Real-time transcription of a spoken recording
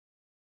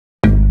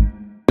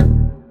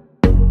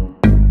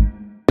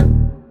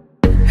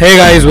Hey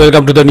guys,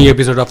 welcome to the new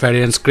episode of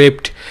Arion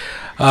Script.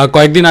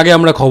 কয়েকদিন আগে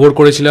আমরা খবর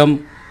করেছিলাম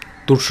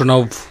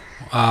তুর্সনভ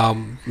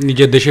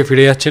নিজের দেশে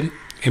ফিরে যাচ্ছেন,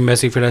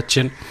 এমবাসি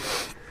ফেরাচ্ছেন।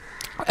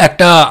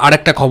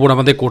 আরেকটা খবর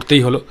আমাদের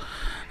করতেই হলো।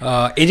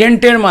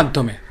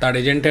 তার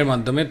এজেন্টের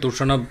মাধ্যমে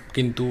তুর্সনভ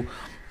কিন্তু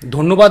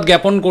ধন্যবাদ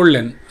জ্ঞাপন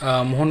করলেন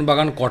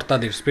মোহনবাগান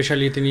কর্তাদের।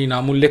 স্পেশালি তিনি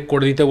নাম উল্লেখ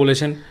করে দিতে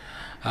বলেছেন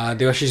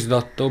দেবাশিস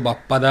দত্ত,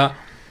 বাপ্পাদা,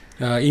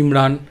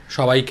 ইমরান,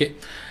 সবাইকে।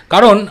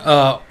 কারণ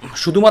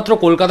শুধুমাত্র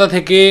কলকাতা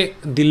থেকে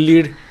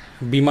দিল্লির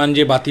বিমান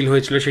যে বাতিল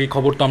হয়েছিল সেই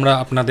খবর তো আমরা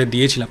আপনাদের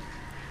দিয়েছিলাম।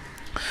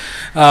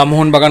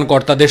 মোহনবাগান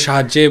কর্তাদের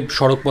সাহায্যে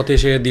সড়কপথে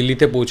সে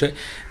দিল্লিতে পৌঁছায়।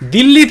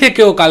 দিল্লি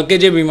থেকেও কালকে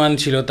যে বিমান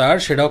ছিল তার,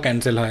 সেটাও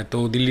ক্যান্সেল হয়, তো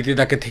দিল্লিতে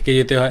তাকে থেকে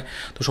যেতে হয়।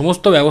 তো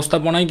সমস্ত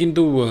ব্যবস্থাপনাই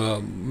কিন্তু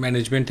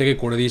ম্যানেজমেন্ট থেকে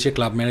করে দিয়েছে,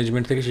 ক্লাব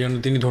ম্যানেজমেন্ট থেকে, সেজন্য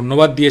তিনি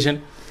ধন্যবাদ দিয়েছেন।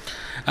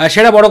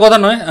 সেটা বড় কথা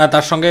নয়,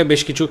 তার সঙ্গে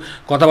বেশ কিছু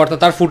কথাবার্তা,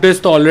 তার ফুটেজ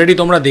তো অলরেডি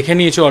তোমরা দেখে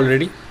নিয়েছো।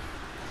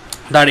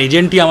 তার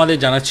এজেন্টই আমাদের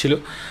জানাচ্ছিল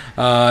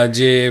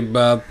যে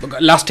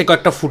লাস্টে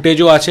কয়েকটা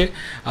ফুটেজও আছে।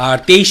 আর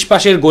 23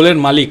 পাসের গোলের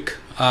মালিক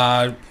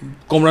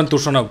কোমরান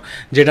তুর্সনভ,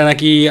 যেটা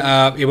নাকি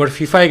এবার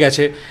ফিফায়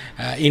গেছে,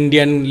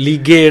 ইন্ডিয়ান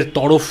লিগের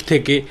তরফ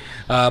থেকে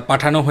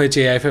পাঠানো হয়েছে,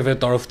 এআইএফএফ এর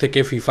তরফ থেকে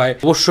ফিফায়।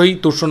 অবশ্যই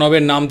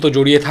তুর্সনভের নাম তো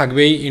জড়িয়ে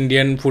থাকবেই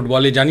ইন্ডিয়ান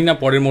ফুটবলে। জানি না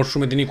পরের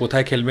মরশুমে তিনি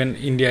কোথায় খেলবেন,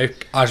 ইন্ডিয়ায়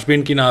আসবেন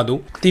কি না আদৌ,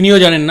 তিনিও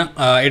জানেন না।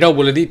 এটাও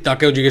বলে দিই,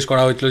 তাকেও জিজ্ঞেস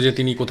করা হয়েছিল যে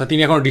তিনি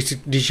তিনি এখনও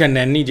ডিসিশন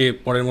নেননি যে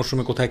পরের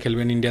মরশুমে কোথায়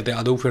খেলবেন, ইন্ডিয়াতে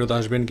আদৌ ফেরত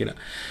আসবেন কিনা।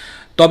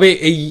 তবে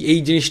এই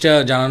জিনিসটা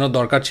জানানোর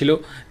দরকার ছিল।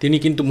 তিনি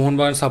কিন্তু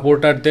মোহনবাগান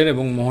সাপোর্টারদের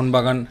এবং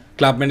মোহনবাগান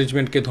ক্লাব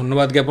ম্যানেজমেন্টকে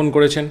ধন্যবাদ জ্ঞাপন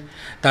করেছেন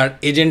তার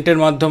এজেন্টের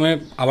মাধ্যমে।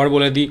 আবার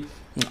বলে দিই,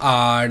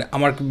 আর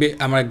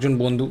আমার একজন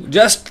বন্ধু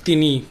জাস্ট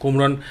তিনি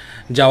কোমরন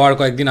যাওয়ার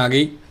কয়েকদিন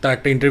আগেই তার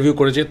একটা ইন্টারভিউ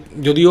করেছে,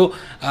 যদিও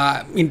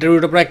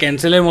ইন্টারভিউটা প্রায়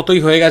ক্যান্সেলের মতোই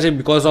হয়ে গেছে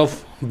বিকজ অফ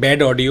ব্যাড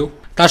অডিও।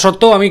 তা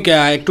সত্ত্বেও আমি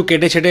একটু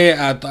কেটে ছেটে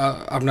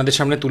আপনাদের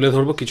সামনে তুলে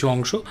ধরবো কিছু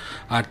অংশ।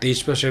 আর 23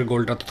 পাসের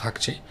গোলটা তো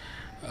থাকছে,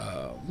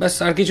 ব্যাস,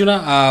 আর কিছু না।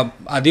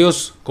 আদিওস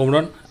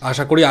কোমরন।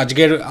 আশা করি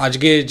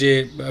আজকে যে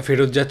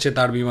ফেরত যাচ্ছে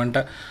তার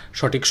বিমানটা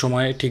সঠিক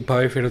সময়ে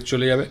ঠিকভাবে ফেরত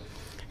চলে যাবে,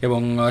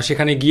 এবং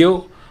সেখানে গিয়েও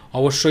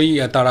অবশ্যই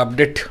তার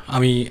আপডেট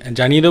আমি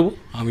জানিয়ে দেবো,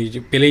 আমি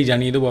পেলেই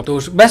জানিয়ে দেবো। তো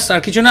ব্যাস,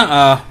 আর কিছু না।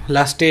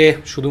 লাস্টে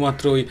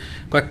শুধুমাত্র ওই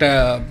কয়েকটা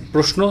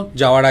প্রশ্ন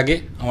যাওয়ার আগে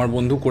আমার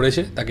বন্ধু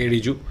করেছে, তাকে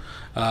রিজু,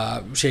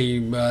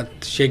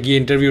 সে গিয়ে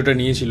ইন্টারভিউটা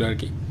নিয়েছিল আর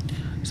কি।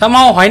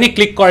 সামহাও হয়নি,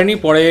 ক্লিক করেনি,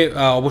 পরে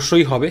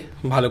অবশ্যই হবে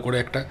ভালো করে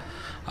একটা।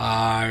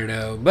 আর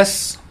ব্যাস,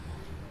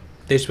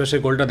 23 পাসের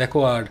গোলটা দেখো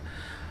আর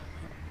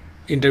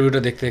ইন্টারভিউটা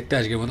দেখতে দেখতে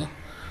আজকের মতো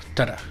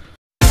tata.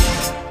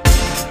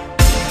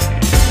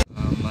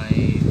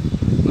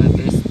 My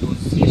best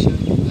position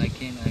I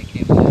can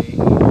play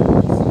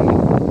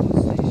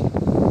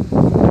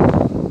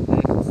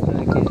left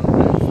striker,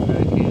 right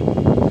striker,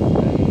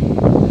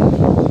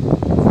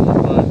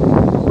 forward.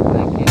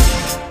 I can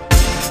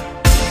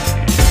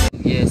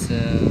yes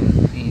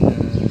in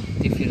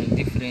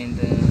different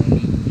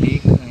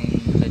league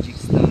in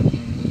Tajikistan,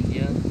 in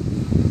India,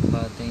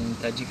 but in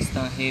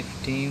Tajikistan have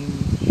team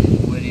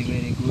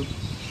very good,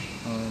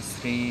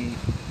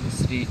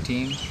 three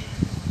team,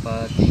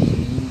 but in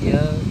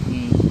India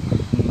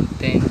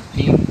 10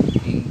 team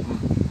in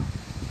good.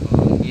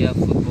 India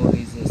football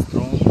is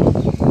strong,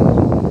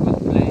 good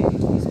play,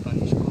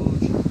 Spanish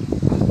coach,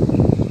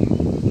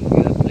 we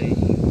are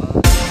playing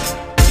fast.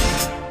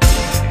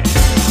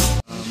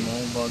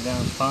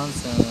 Mohunbagan fans,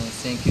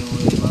 thank you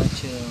very much.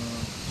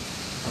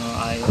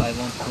 I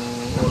want to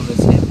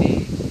always happy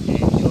and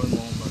enjoy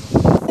Mohunbagan.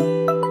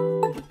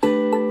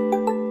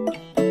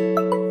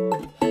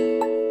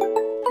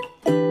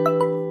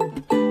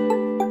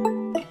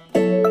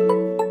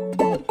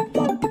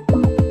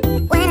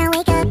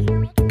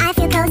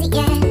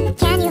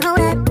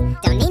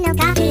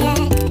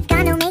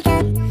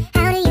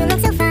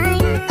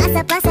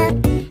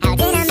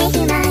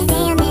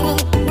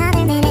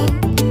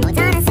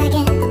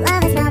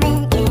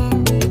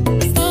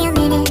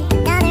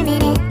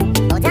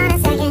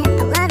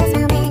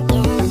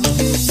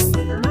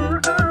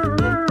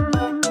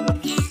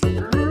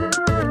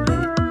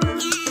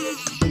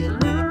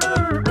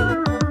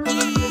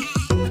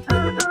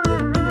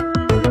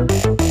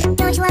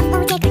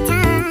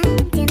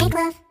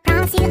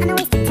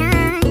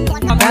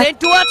 And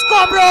towards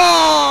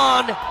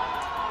Komron!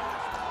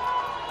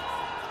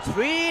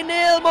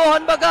 3-0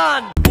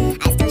 Mohanbagan.